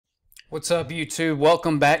What's up, YouTube?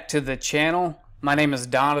 Welcome back to the channel. My name is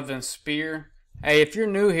Donovan Spear. Hey, if you're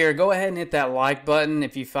new here, go ahead and hit that like button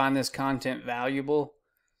if you find this content valuable.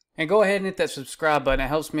 And go ahead and hit that subscribe button. It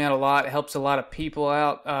helps me out a lot. It helps a lot of people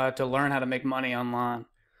out to learn how to make money online.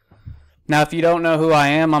 Now, if you don't know who I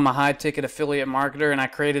am, I'm a high-ticket affiliate marketer, and I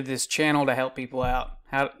created this channel to help people out.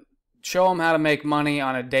 Show them how to make money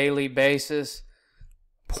on a daily basis.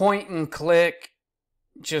 Point and click.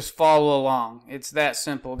 Just follow along. It's that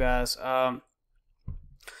simple, guys. Now,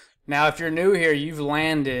 if you're new here, you've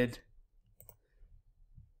landed.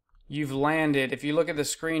 If you look at the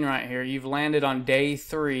screen right here, you've landed on day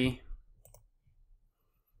 3,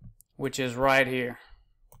 which is right here.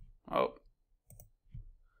 Oh,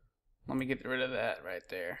 let me get rid of that right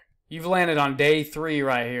there. You've landed on day 3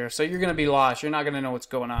 right here, so you're going to be lost. You're not going to know what's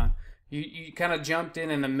going on. You kind of jumped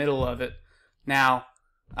in the middle of it. Now,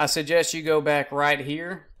 I suggest you go back right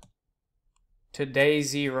here to day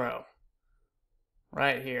 0.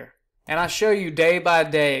 Right here. And I show you day by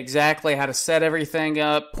day exactly how to set everything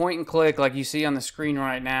up, point and click like you see on the screen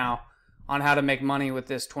right now, on how to make money with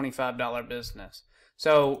this $25 business.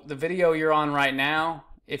 So the video you're on right now,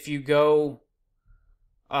 if you go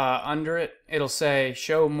under it, it'll say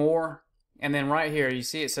show more. And then right here, you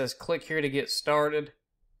see it says click here to get started.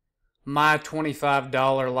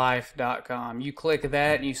 My25dollarlife.com. You click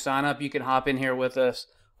that and you sign up. You can hop in here with us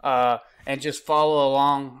and just follow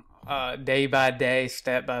along day by day,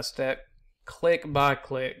 step by step, click by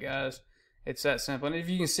click, guys. It's that simple. And if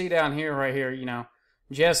you can see down here, right here, you know,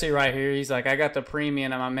 Jesse right here, he's like, I got the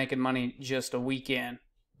premium and I'm making money just a weekend.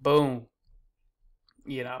 Boom.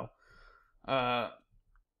 You know,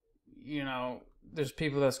 there's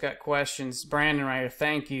people that's got questions. Brandon right here,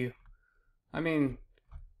 thank you. I mean,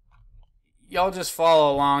 y'all just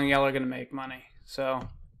follow along. Y'all are going to make money. So,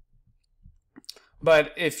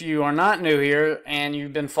 but if you are not new here and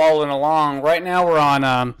you've been following along, right now we're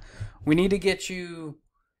on, we need to get you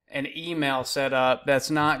an email set up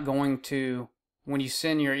that's not going to, when you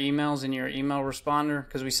send your emails in your email responder,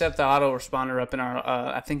 because we set the autoresponder up in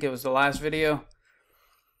our, I think it was the last video.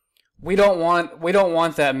 We don't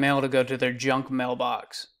want that mail to go to their junk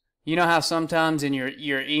mailbox. You know how sometimes in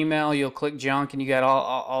your email you'll click junk and you got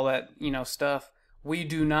all that, you know, stuff? We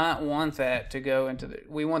do not want that to go into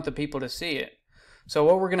we want the people to see it. So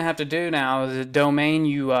what we're going to have to do now is the domain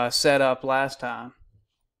you set up last time.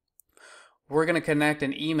 We're going to connect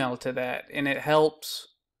an email to that, and it helps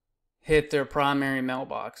hit their primary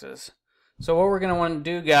mailboxes. So what we're going to want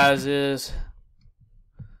to do, guys, is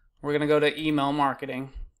we're going to go to email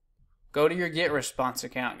marketing. Go to your GetResponse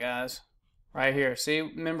account, guys. Right here. See,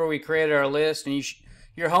 remember we created our list, and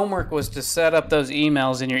your homework was to set up those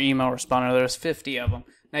emails in your email responder. There's 50 of them.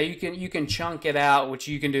 Now you can chunk it out, which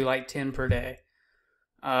you can do like 10 per day.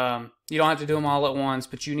 You don't have to do them all at once,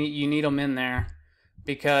 but you need them in there,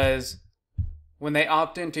 because when they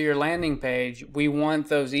opt into your landing page, we want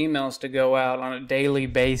those emails to go out on a daily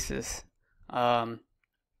basis, so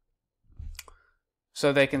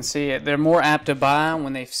they can see it. They're more apt to buy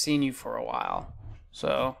when they've seen you for a while.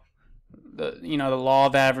 So, the law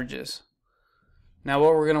of averages. Now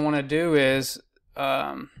what we're going to want to do is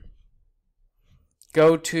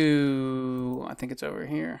go to, I think it's over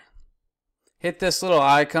here. Hit this little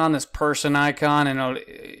icon, this person icon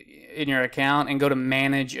in your account, and go to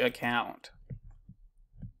manage account.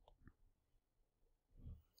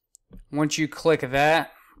 Once you click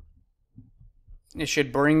that, it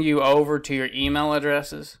should bring you over to your email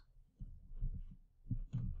addresses.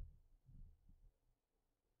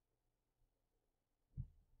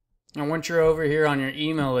 And once you're over here on your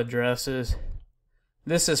email addresses,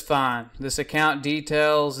 this is fine. This account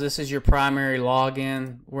details, this is your primary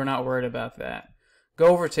login. We're not worried about that. Go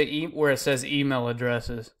over to where it says email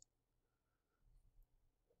addresses.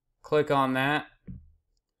 Click on that.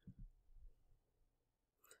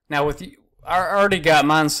 Now I already got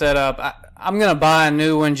mine set up. I'm going to buy a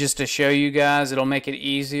new one just to show you guys. It'll make it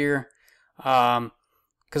easier.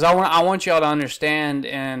 Because I want y'all to understand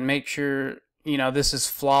and make sure, you know, this is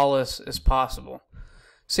flawless as possible.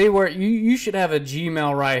 See where you should have a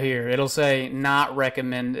Gmail right here. It'll say not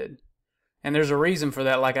recommended. And there's a reason for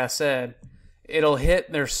that. Like I said, it'll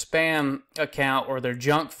hit their spam account or their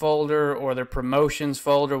junk folder or their promotions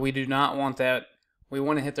folder. We do not want that. We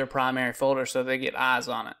want to hit their primary folder so they get eyes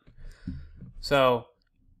on it. So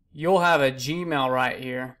you'll have a Gmail right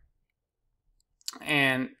here.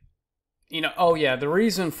 And you know, oh yeah, the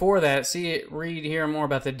reason for that, read here more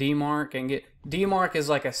about the DMARC and DMARC is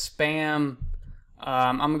like a spam.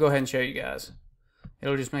 I'm going to go ahead and show you guys.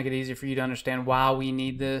 It'll just make it easier for you to understand why we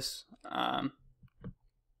need this and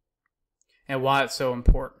why it's so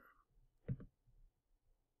important.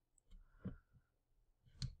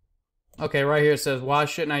 Okay, right here it says, why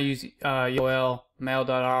shouldn't I use UOL,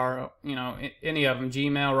 mail.r, you know, any of them,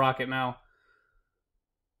 Gmail, Rocket Mail.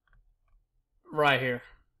 Right here.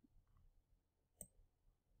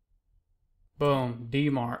 Boom,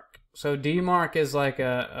 DMARC. So DMARC is like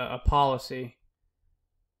a policy.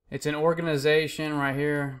 It's an organization right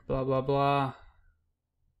here, blah, blah, blah.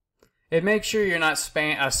 It makes sure you're not a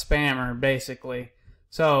spammer, basically.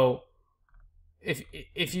 So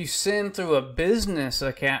if you send through a business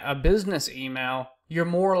account, a business email, you're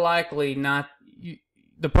more likely not,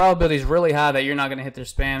 the probability is really high that you're not going to hit their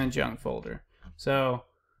spam and junk folder. So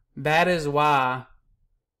that is why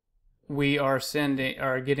we are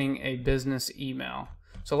getting a business email.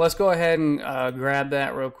 So let's go ahead and grab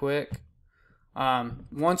that real quick.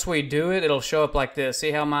 Once we do it, it'll show up like this.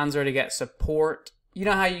 See how mine's already got support? You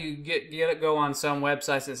know how you go on some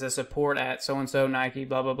websites that says support at so-and-so, Nike,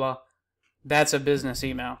 blah, blah, blah. That's a business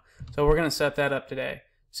email. So we're going to set that up today.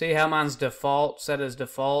 See how mine's set as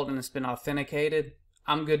default and it's been authenticated?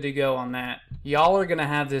 I'm good to go on that. Y'all are going to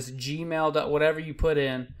have this Gmail, whatever you put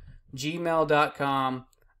in, gmail.com,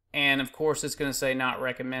 and of course it's going to say not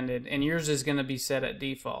recommended, and yours is going to be set at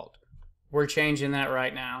default. We're changing that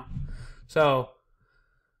right now. So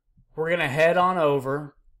we're going to head on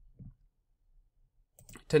over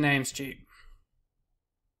to Namescheap.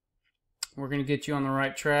 We're going to get you on the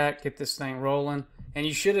right track, get this thing rolling. And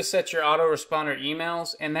you should have set your autoresponder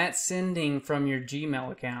emails, and that's sending from your Gmail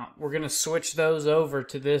account. We're going to switch those over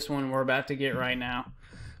to this one we're about to get right now.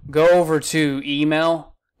 Go over to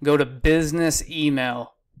email, go to business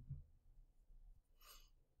email,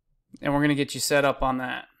 and we're going to get you set up on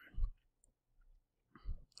that.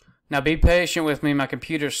 Now be patient with me, my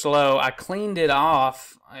computer's slow. I cleaned it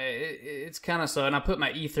off. It's kind of slow, and I put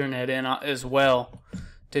my Ethernet in as well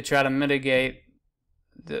to try to mitigate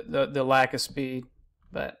the lack of speed.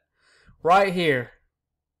 But right here,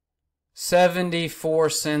 74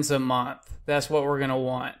 cents a month. That's what we're going to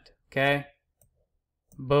want, okay?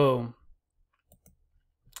 Boom.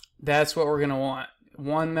 That's what we're going to want.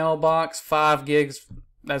 One mailbox, 5 gigs,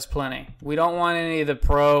 that's plenty. We don't want any of the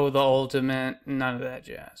Pro, the Ultimate, none of that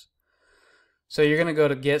jazz. So you're going to go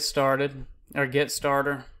to Get Started, or Get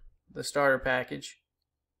Starter, the starter package.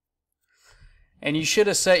 And you should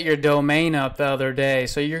have set your domain up the other day.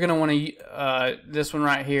 So you're going to want to, this one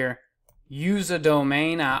right here, use a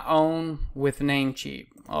domain I own with Namecheap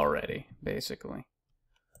already, basically.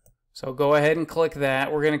 So go ahead and click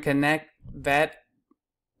that. We're going to connect that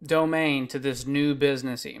domain to this new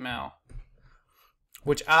business email,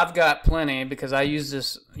 which I've got plenty because I use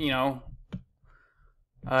this, you know,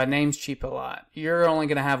 Namescheap a lot. You're only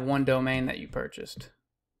going to have one domain that you purchased.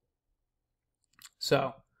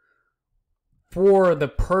 So for the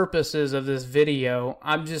purposes of this video,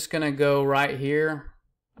 I'm just going to go right here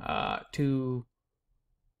to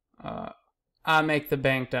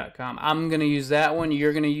imakethebank.com. I'm going to use that one.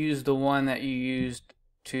 You're going to use the one that you used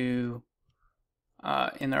to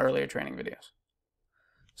in the earlier training videos.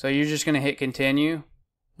 So you're just going to hit continue.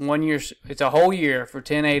 1 year, it's a whole year for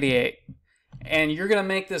 $10.88. And you're going to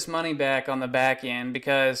make this money back on the back end,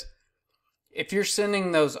 because if you're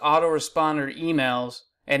sending those autoresponder emails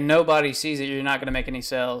and nobody sees it, you're not going to make any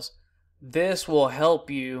sales. This will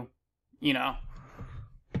help you, you know.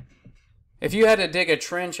 If you had to dig a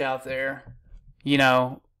trench out there, you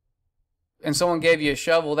know, and someone gave you a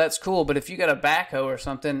shovel, that's cool. But if you got a backhoe or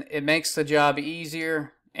something, it makes the job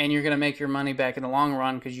easier, and you're going to make your money back in the long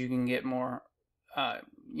run because you can get more,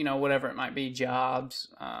 you know, whatever it might be, jobs,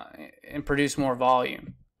 and produce more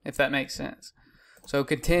volume, if that makes sense. So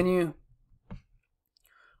continue.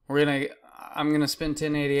 I'm gonna spend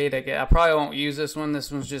 $10.88. I probably won't use this one.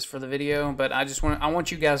 This one's just for the video, but I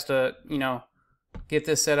want you guys to, you know, get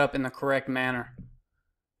this set up in the correct manner.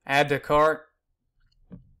 Add to cart.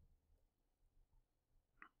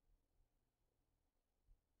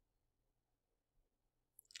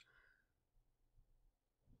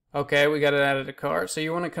 Okay, we got it added to cart. So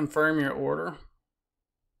you want to confirm your order.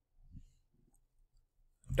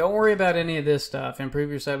 Don't worry about any of this stuff. Improve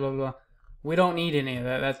your site, blah, blah, blah. We don't need any of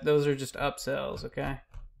that. Those are just upsells, okay?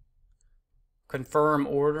 Confirm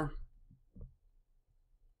order.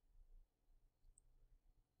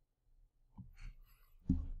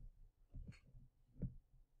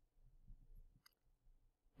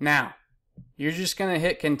 Now, you're just going to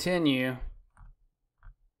hit continue.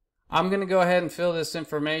 I'm going to go ahead and fill this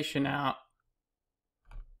information out.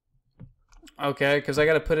 Okay, because I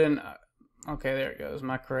got to put in... Okay, there it goes.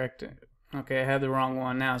 My correct... Okay, I had the wrong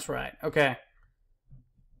one. Now it's right. Okay.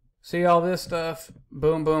 See all this stuff?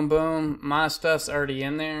 Boom, boom, boom. My stuff's already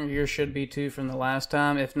in there. Yours should be too from the last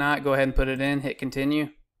time. If not, go ahead and put it in. Hit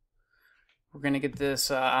continue. We're going to get this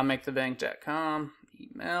imakethebank.com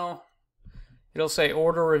email. It'll say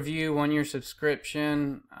order review, 1-year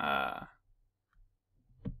subscription.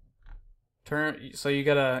 So you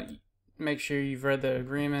got to make sure you've read the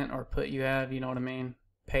agreement or put you have, you know what I mean.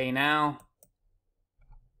 Pay now.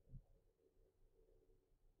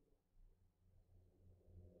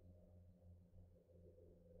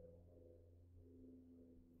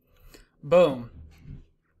 Boom.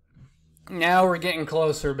 Now we're getting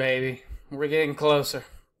closer, baby. We're getting closer.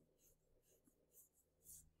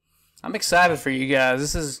 I'm excited for you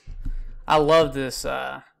guys. I love this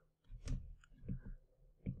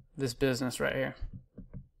this business right here.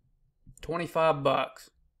 $25.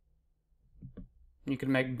 You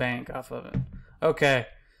can make bank off of it. Okay.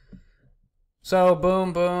 So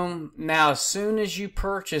boom, boom. Now, as soon as you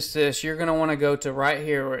purchase this, you're going to want to go to right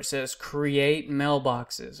here where it says create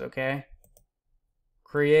mailboxes, okay?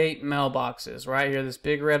 Create mailboxes. Right here, this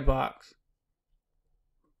big red box.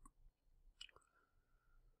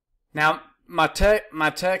 Now, my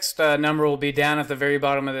text number will be down at the very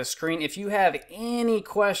bottom of the screen. If you have any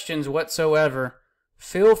questions whatsoever,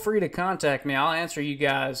 feel free to contact me. I'll answer you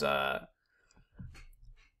guys.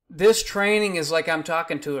 This training is like I'm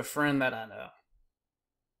talking to a friend that I know.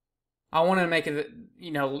 I want to make it,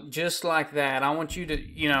 you know, just like that. I want you to,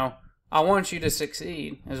 you know, I want you to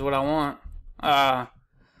succeed is what I want.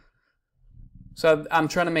 So I'm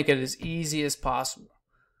trying to make it as easy as possible.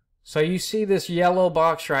 So you see this yellow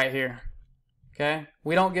box right here. Okay?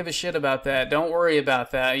 We don't give a shit about that. Don't worry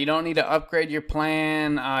about that. You don't need to upgrade your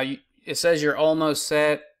plan. It says you're almost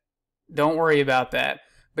set. Don't worry about that.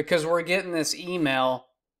 Because we're getting this email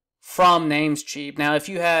from Namescheap. Now, if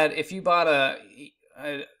you bought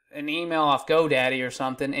an email off GoDaddy or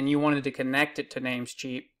something and you wanted to connect it to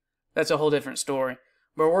Namescheap, that's a whole different story.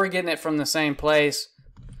 But we're getting it from the same place.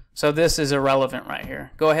 So this is irrelevant right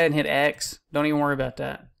here. Go ahead and hit X. Don't even worry about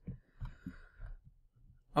that.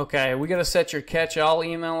 Okay, we got to set your catch-all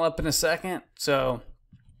email up in a second. So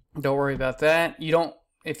don't worry about that.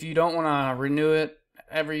 If you don't want to renew it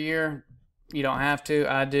every year, you don't have to.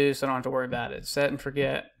 I do, so I don't have to worry about it. Set and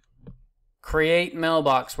forget. Create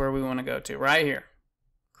mailbox where we want to go to. Right here.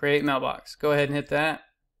 Create mailbox. Go ahead and hit that.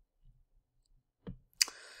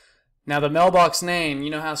 Now the mailbox name, you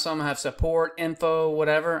know how some have support, info,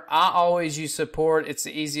 whatever. I always use support. It's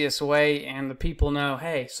the easiest way, and the people know,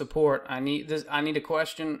 hey, support. I need this. I need a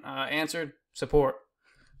question answered. Support.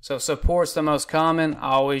 So support's the most common.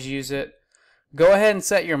 I always use it. Go ahead and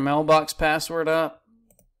set your mailbox password up.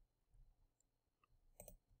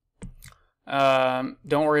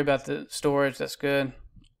 Don't worry about the storage. That's good.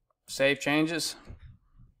 Save changes.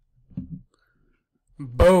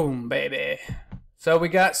 Boom, baby. So we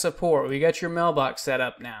got support. We got your mailbox set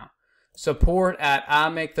up now. Support at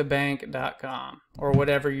imakethebank.com or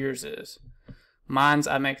whatever yours is. Mine's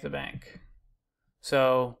imakethebank.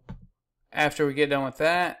 So after we get done with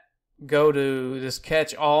that, go to this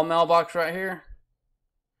catch all mailbox right here.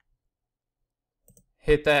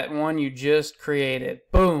 Hit that one you just created.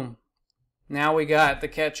 Boom. Now we got the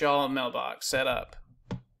catch all mailbox set up.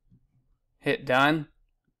 Hit done.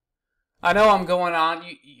 I know I'm going on.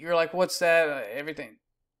 You're like, what's that? Everything.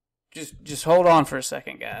 Just hold on for a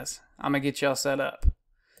second, guys. I'm going to get y'all set up.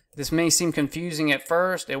 This may seem confusing at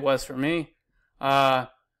first. It was for me.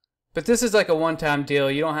 But this is like a one-time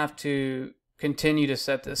deal. You don't have to continue to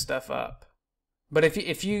set this stuff up. But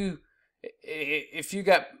if you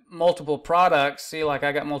got multiple products, see, like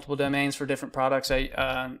I got multiple domains for different products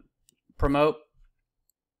I promote,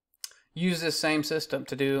 use this same system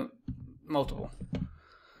to do multiple.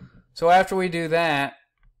 So after we do that,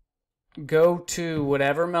 go to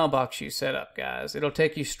whatever mailbox you set up, guys. It'll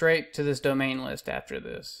take you straight to this domain list after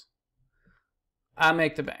this. I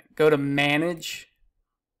make the bank. Go to manage.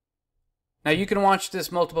 Now you can watch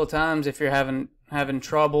this multiple times if you're having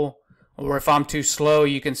trouble, or if I'm too slow,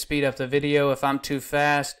 you can speed up the video. If I'm too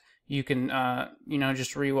fast, you can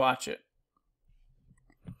just rewatch it.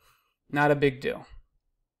 Not a big deal.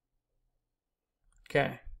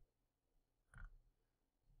 Okay.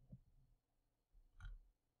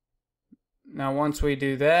 Now, once we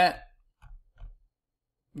do that,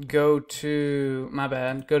 go to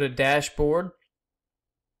dashboard.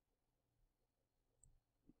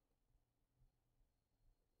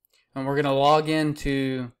 And we're going to log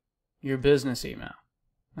into your business email.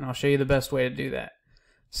 And I'll show you the best way to do that.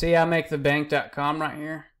 See imakethebank.com right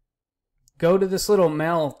here? Go to this little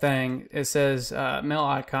mail thing. It says mail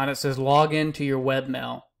icon. It says log into your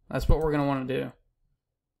webmail. That's what we're going to want to do.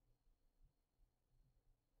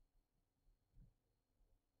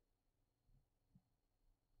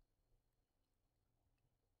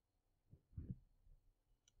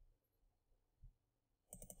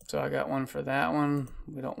 So I got one for that one.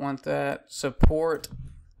 We don't want that. Support.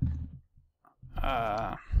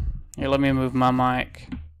 Here, let me move my mic.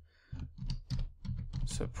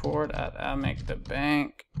 Support at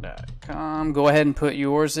imakethebank.com. Go ahead and put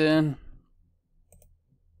yours in.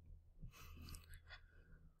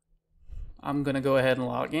 I'm going to go ahead and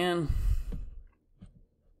log in.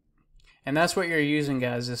 And that's what you're using,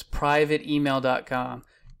 guys, is privateemail.com.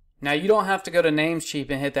 Now, you don't have to go to Namecheap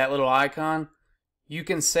and hit that little icon. You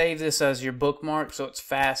can save this as your bookmark so it's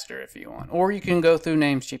faster if you want. Or you can go through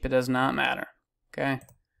Namecheap. It does not matter. Okay?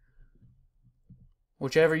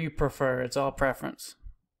 Whichever you prefer. It's all preference.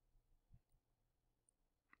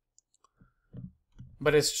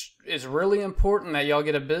 But it's really important that y'all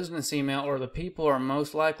get a business email, or the people are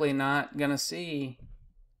most likely not going to see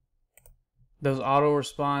those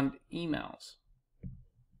auto-respond emails.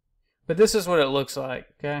 But this is what it looks like,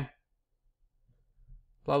 okay?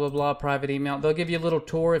 Blah, blah, blah, private email. They'll give you a little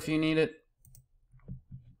tour if you need it.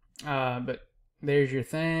 But there's your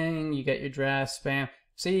thing. You got your draft spam.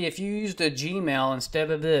 See, if you used a Gmail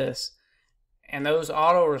instead of this, and those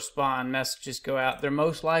auto-respond messages go out, they're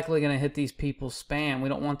most likely going to hit these people's spam. We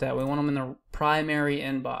don't want that. We want them in the primary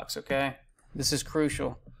inbox, okay? This is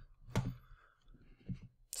crucial.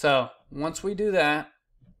 So, once we do that,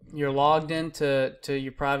 you're logged into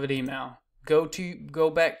your private email. Go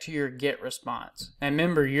back to your GetResponse. And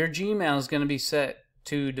remember, your Gmail is going to be set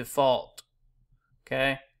to default,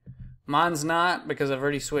 okay? Mine's not because I've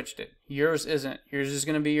already switched it. Yours isn't. Yours is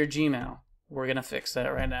going to be your Gmail. We're going to fix that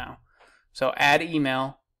right now. So add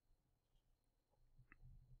email.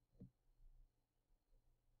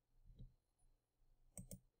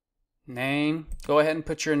 Name. Go ahead and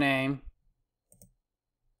put your name.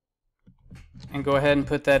 And go ahead and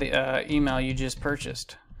put that email you just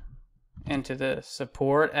purchased into this.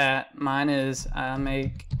 Support at, mine is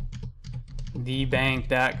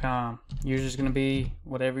imakethebank.com. Yours is going to be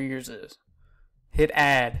whatever yours is. Hit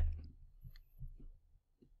add.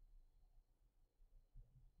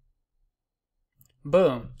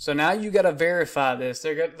 Boom. So now you got to verify this.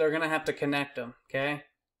 They're going to have to connect them, okay?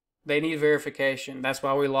 They need verification. That's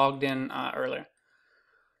why we logged in earlier.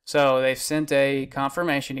 So they've sent a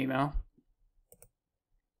confirmation email.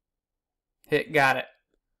 Hit got it.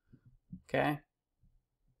 Okay?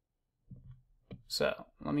 So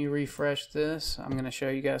let me refresh this. I'm going to show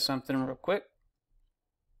you guys something real quick.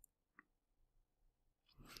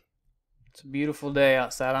 It's a beautiful day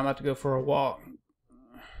outside. I'm about to go for a walk.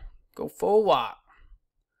 Go for a walk.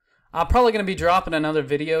 I'm probably going to be dropping another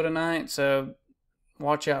video tonight, so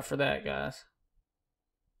watch out for that, guys.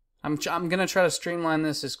 I'm going to try to streamline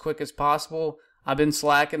this as quick as possible. I've been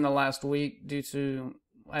slacking the last week due to,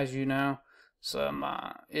 as you know, some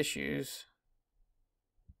issues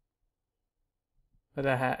that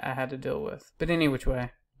I had to deal with. But any which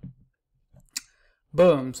way.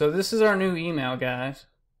 Boom. So this is our new email, guys.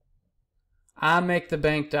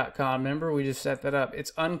 imakethebank.com. Remember, we just set that up.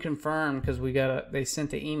 It's unconfirmed because they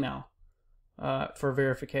sent the email for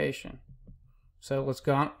verification. So let's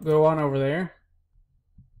go on over there.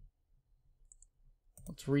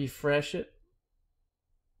 Let's refresh it.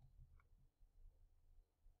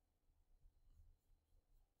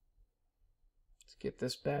 Let's get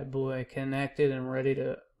this bad boy connected and ready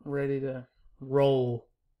to roll.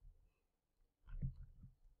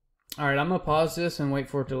 All right, I'm gonna pause this and wait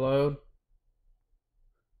for it to load.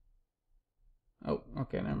 Oh,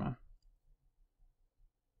 okay, never mind.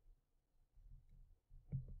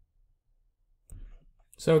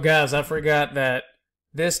 So guys, I forgot that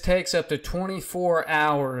this takes up to 24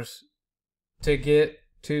 hours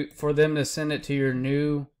for them to send it to your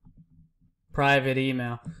new private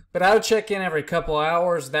email. But I would check in every couple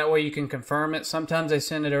hours. That way you can confirm it. Sometimes they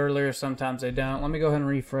send it earlier, sometimes they don't. Let me go ahead and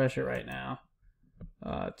refresh it right now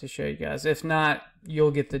to show you guys. If not,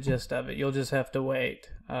 you'll get the gist of it. You'll just have to wait.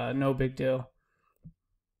 No big deal.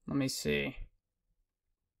 Let me see.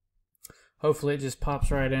 Hopefully it just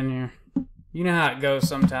pops right in here. You know how it goes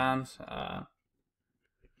sometimes.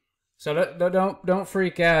 So don't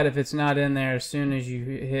freak out if it's not in there as soon as you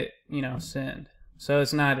hit, send. So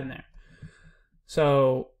it's not in there.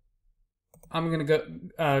 So I'm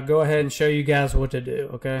gonna go ahead and show you guys what to do.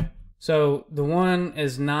 Okay. So the one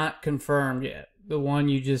is not confirmed yet. The one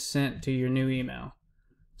you just sent to your new email.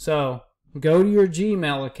 So go to your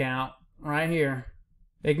Gmail account right here.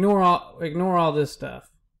 Ignore all this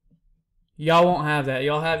stuff. Y'all won't have that.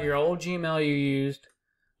 You'll have your old Gmail you used.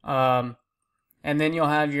 And then you'll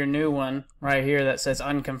have your new one right here that says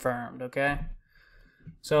unconfirmed, okay?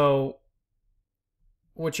 So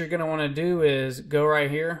what you're going to want to do is go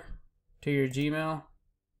right here to your Gmail.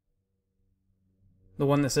 the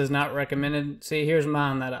one that says not recommended. See, here's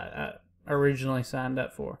mine that I originally signed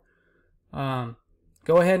up for.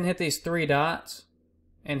 Go ahead and hit these 3 dots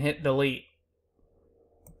and hit delete.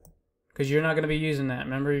 Because you're not going to be using that.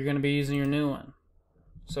 Remember, you're going to be using your new one.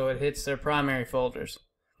 So it hits their primary folders.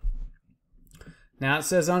 Now it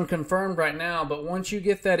says unconfirmed right now, but once you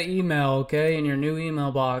get that email, okay, in your new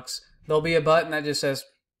email box, there'll be a button that just says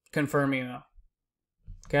confirm email.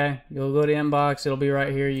 Okay, you'll go to inbox, it'll be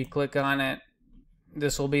right here, you click on it.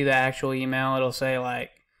 This will be the actual email. It'll say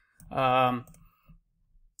like,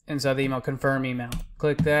 inside the email, confirm email.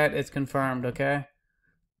 Click that, it's confirmed, okay?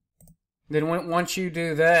 Then once you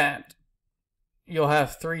do that, you'll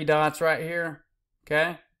have 3 dots right here,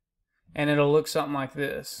 okay? And it'll look something like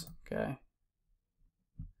this, okay?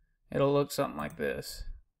 It'll look something like this.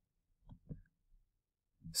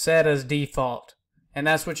 Set as default. And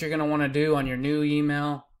that's what you're going to want to do on your new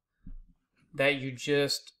email that you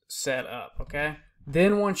just set up, okay?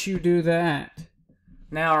 Then once you do that,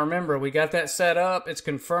 now remember, we got that set up. It's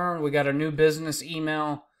confirmed. We got our new business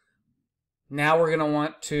email. Now we're going to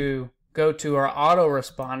want to go to our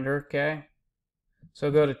autoresponder, okay?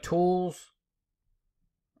 So go to Tools,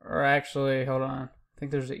 or actually, hold on. I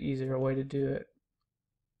think there's an easier way to do it.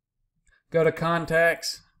 Go to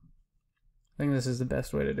Contacts. I think this is the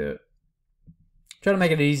best way to do it. Try to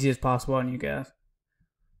make it as easy as possible on you guys.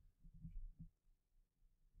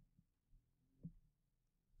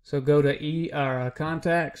 So go to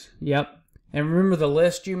Contacts. Yep. And remember the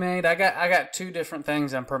list you made? I got 2 different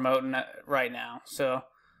things I'm promoting right now. So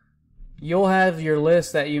you'll have your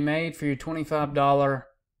list that you made for your $25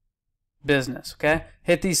 business, okay?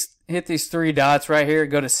 Hit these 3 dots right here,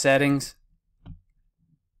 go to Settings.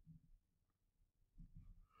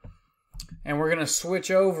 And we're going to switch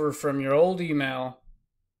over from your old email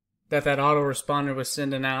that autoresponder was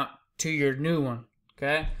sending out to your new one,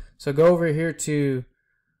 okay? So go over here to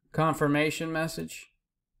confirmation message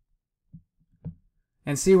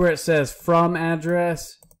and see where it says from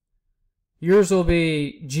address. Yours will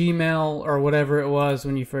be Gmail or whatever it was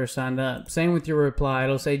when you first signed up. Same with your reply.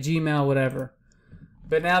 It'll say Gmail, whatever.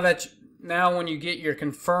 But now when you get your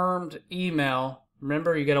confirmed email,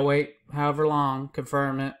 remember you got to wait however long,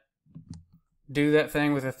 confirm it. Do that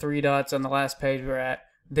thing with the 3 dots on the last page we're at.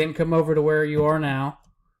 Then come over to where you are now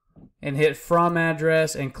and hit from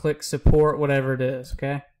address and click support whatever it is,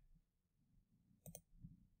 okay?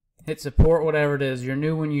 Hit support whatever it is, your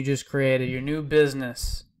new one you just created, your new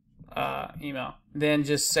business email. Then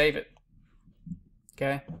just save it,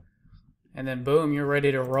 okay? And then boom, you're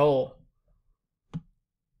ready to roll.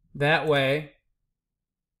 That way,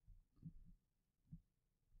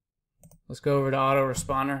 let's go over to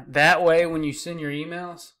autoresponder. That way, when you send your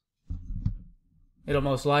emails, it'll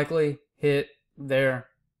most likely hit their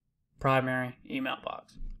primary email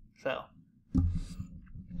box. So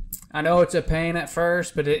I know it's a pain at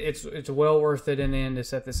first, but it's well worth it in the end to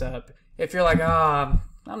set this up. If you're like, I'm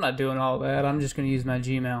not doing all that, I'm just going to use my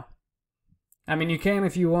Gmail. I mean, you can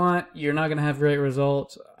if you want. You're not going to have great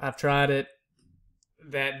results. I've tried it.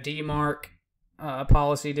 That DMARC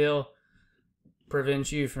policy deal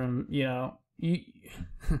prevents you from, you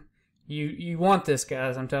want this,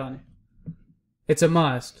 guys, I'm telling you. It's a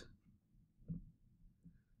must.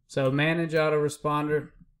 So manage autoresponder.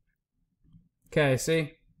 Okay,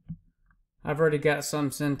 see? I've already got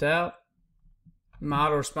some sent out. My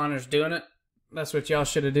autoresponder's doing it. That's what y'all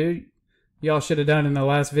should have done. Y'all should have done in the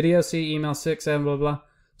last video. See, email 6, 7, blah, blah.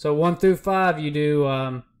 So 1 through 5, you do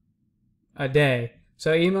a day.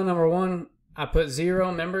 So email number 1, I put 0.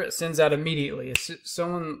 Remember, it sends out immediately. If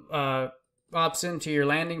someone opts into your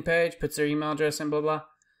landing page, puts their email address in, blah, blah,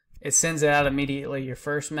 it sends it out immediately, your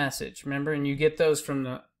first message. Remember, and you get those from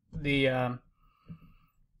the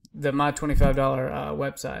My $25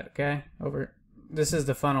 website, okay? This is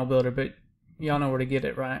the funnel builder, but y'all know where to get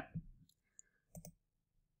it, right?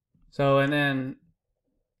 So, and then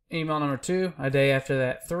email number 2, a day after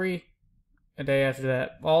that, 3, a day after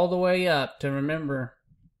that, all the way up to, remember,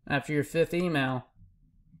 after your 5th email,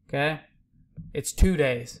 okay, it's 2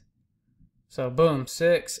 days. So boom,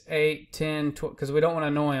 6, 8, 10, 12, because we don't want to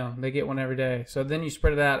annoy them. They get one every day. So then you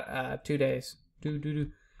spread it out 2 days.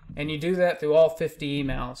 And you do that through all 50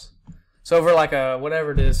 emails. So over like a,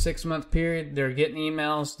 whatever it is, 6-month period, they're getting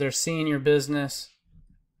emails. They're seeing your business.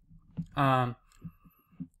 And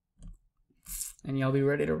you'll be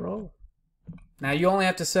ready to roll. Now you only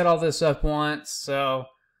have to set all this up once. So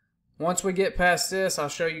once we get past this, I'll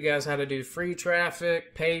show you guys how to do free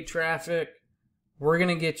traffic, paid traffic. We're going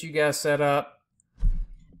to get you guys set up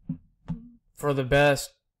for the best,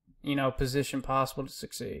 position possible to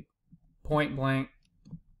succeed. Point blank,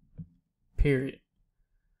 period.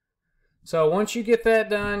 So once you get that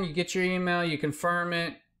done, you get your email, you confirm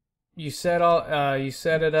it, you set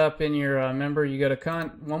it up in your remember, you go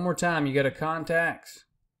to one more time, you go to contacts.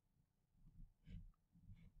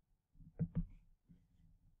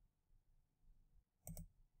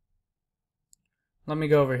 Let me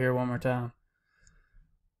go over here one more time.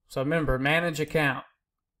 So remember, manage account.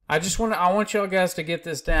 I want y'all guys to get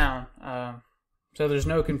this down, so there's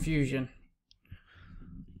no confusion.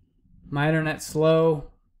 My internet's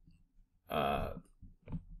slow. I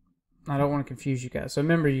don't want to confuse you guys. So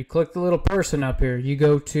remember, you click the little person up here. You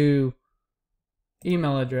go to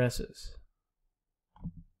email addresses.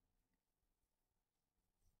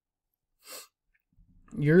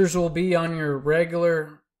 Yours will be on your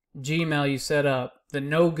regular Gmail you set up, the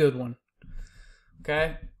no good one.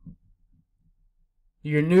 Okay?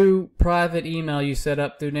 Your new private email you set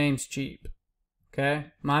up through Namecheap. Okay?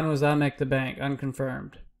 Mine was I Make the Bank,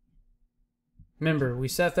 unconfirmed. Remember, we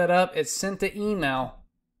set that up. It sent the email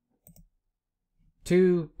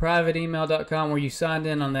to privateemail.com where you signed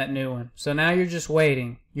in on that new one. So now you're just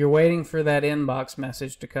waiting. You're waiting for that inbox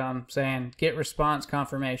message to come saying, get response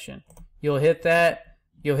confirmation. You'll hit that.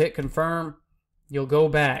 You'll hit confirm. You'll go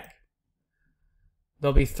back.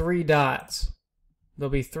 There'll be 3 dots. There'll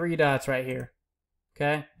be 3 dots right here.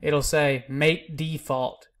 Okay? It'll say make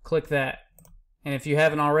default. Click that. And if you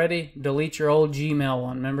haven't already, delete your old Gmail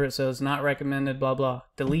one. Remember, it says not recommended, blah, blah.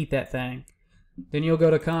 Delete that thing. Then you'll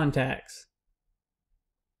go to contacts.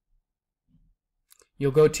 You'll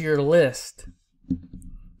go to your list,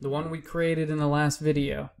 the one we created in the last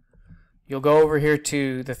video. You'll go over here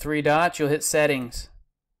to the 3 dots. You'll hit settings.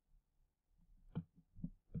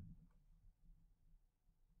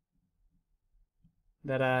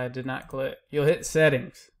 That I did not click. You'll hit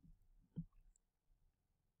settings.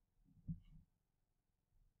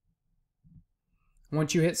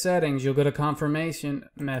 Once you hit settings, you'll go to confirmation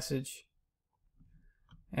message.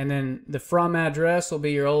 And then the from address will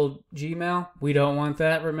be your old Gmail. We don't want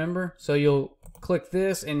that, remember? So you'll click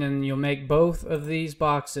this, and then you'll make both of these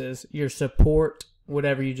boxes your support,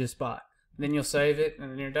 whatever you just bought. Then you'll save it, and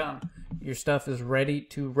then you're done. Your stuff is ready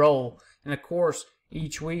to roll. And of course,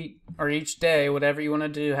 each week or each day, whatever you want to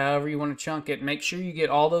do, however you want to chunk it, make sure you get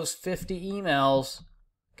all those 50 emails,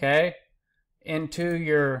 okay, into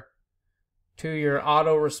your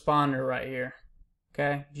autoresponder right here.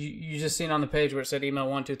 Okay, you just seen on the page where it said email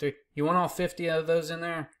 1, 2, 3. You want all 50 of those in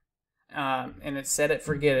there, and it's set it,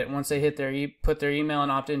 forget it. Once they hit there, you put their email and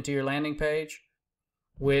opt into your landing page,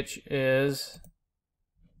 which is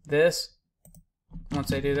this. Once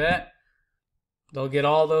they do that, they'll get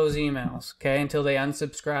all those emails, okay, until they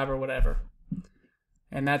unsubscribe or whatever.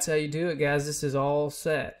 And that's how you do it, guys. This is all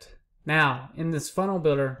set. Now, in this funnel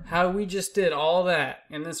builder, how we just did all that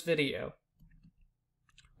in this video,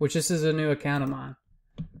 which this is a new account of mine.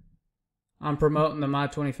 I'm promoting the My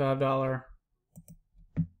 $25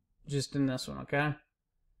 just in this one, okay?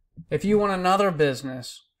 If you want another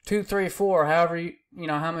business, 2, 3, 4, however you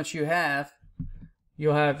know how much you have,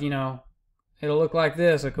 you'll have, it'll look like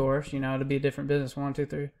this, of course, it'll be a different business, 1, 2,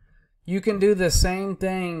 3. You can do the same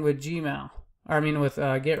thing with Gmail, with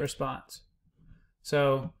GetResponse.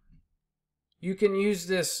 So you can use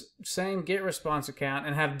this same GetResponse account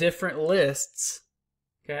and have different lists,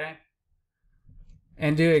 okay?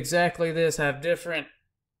 And do exactly this, have different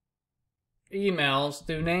emails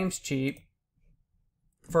through Namecheap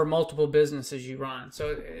for multiple businesses you run.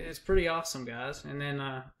 So it's pretty awesome, guys. And then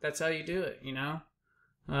that's how you do it,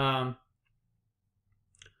 I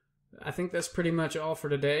think that's pretty much all for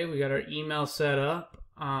today. We got our email set up.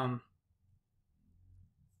 I'll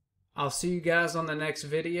see you guys on the next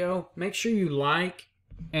video. Make sure you like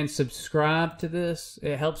and subscribe to this.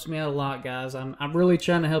 It helps me out a lot, guys. I'm really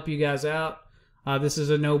trying to help you guys out. This is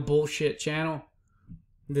a no bullshit channel.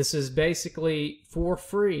 This is basically for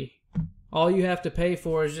free. All you have to pay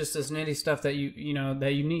for is just this nitty stuff that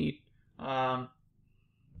you need. And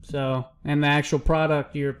the actual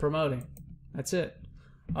product you're promoting. That's it.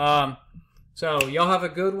 So y'all have a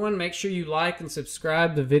good one. Make sure you like and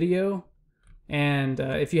subscribe the video. And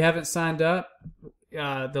if you haven't signed up,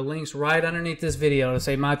 the link's right underneath this video. It'll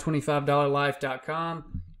say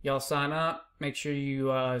my25dollarlife.com. Y'all sign up. Make sure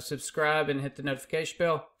you subscribe and hit the notification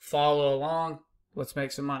bell. Follow along. Let's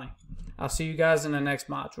make some money. I'll see you guys in the next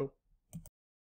module.